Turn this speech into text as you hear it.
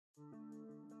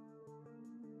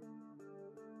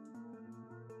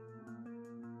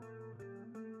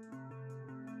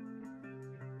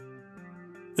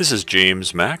This is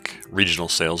James Mack, Regional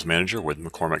Sales Manager with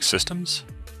McCormick Systems,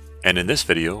 and in this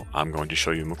video I'm going to show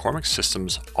you McCormick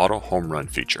Systems Auto Home Run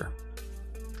feature.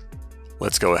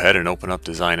 Let's go ahead and open up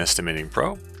Design Estimating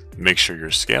Pro. Make sure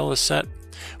your scale is set.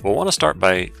 We'll want to start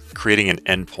by creating an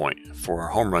endpoint for our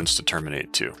home runs to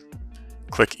terminate to.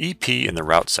 Click EP in the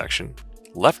Route section,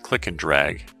 left click and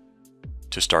drag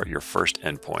to start your first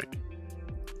endpoint.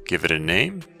 Give it a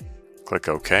name, click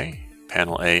OK.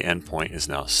 Panel A endpoint is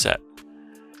now set.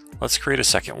 Let's create a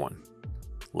second one.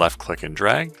 Left click and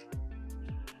drag.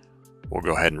 We'll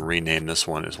go ahead and rename this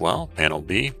one as well, Panel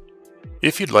B.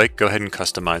 If you'd like, go ahead and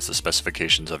customize the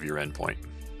specifications of your endpoint.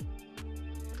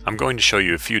 I'm going to show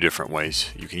you a few different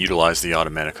ways you can utilize the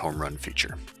automatic home run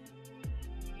feature.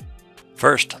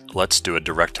 First, let's do a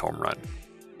direct home run.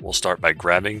 We'll start by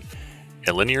grabbing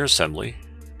a linear assembly.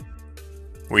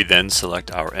 We then select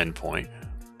our endpoint,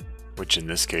 which in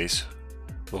this case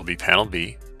will be Panel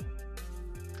B.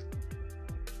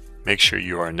 Make sure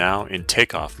you are now in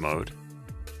takeoff mode.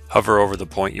 Hover over the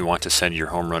point you want to send your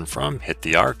home run from, hit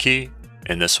the R key,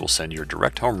 and this will send your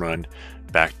direct home run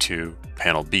back to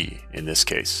Panel B in this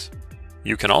case.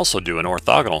 You can also do an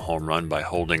orthogonal home run by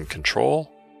holding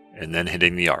Control and then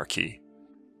hitting the R key.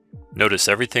 Notice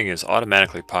everything is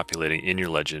automatically populating in your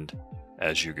legend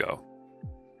as you go.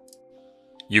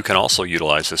 You can also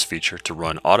utilize this feature to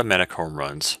run automatic home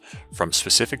runs from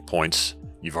specific points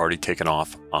you've already taken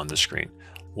off on the screen.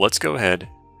 Let's go ahead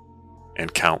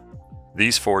and count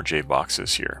these 4 J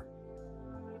boxes here.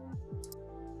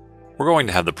 We're going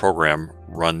to have the program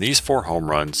run these 4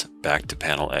 home runs back to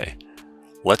Panel A.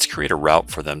 Let's create a route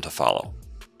for them to follow.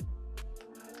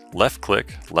 Left click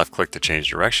to change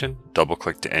direction, double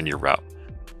click to end your route.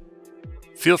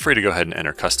 Feel free to go ahead and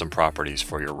enter custom properties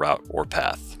for your route or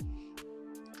path.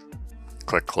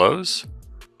 Click close.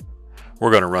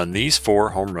 We're going to run these 4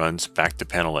 home runs back to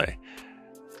Panel A.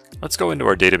 Let's go into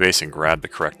our database and grab the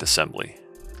correct assembly.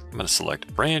 I'm going to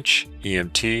select branch,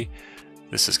 EMT.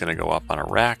 This is going to go up on a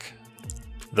rack.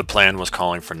 The plan was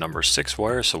calling for number 6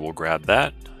 wire, so we'll grab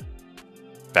that.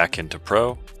 Back into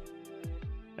Pro.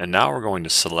 And now we're going to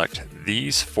select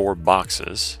these 4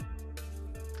 boxes.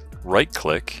 Right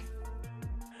click,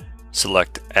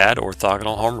 select Add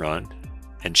Orthogonal Home Run,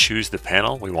 and choose the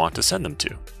panel we want to send them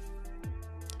to.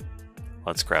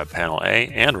 Let's grab Panel A,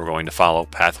 and we're going to follow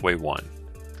Pathway 1.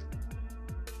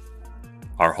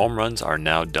 Our home runs are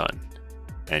now done,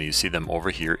 and you see them over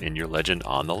here in your legend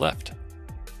on the left.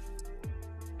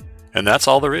 And that's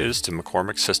all there is to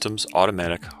McCormick Systems'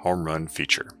 automatic home run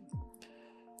feature.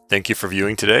 Thank you for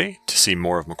viewing today. To see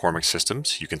more of McCormick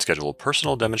Systems, you can schedule a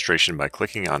personal demonstration by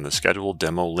clicking on the Schedule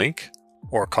Demo link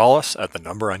or call us at the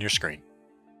number on your screen.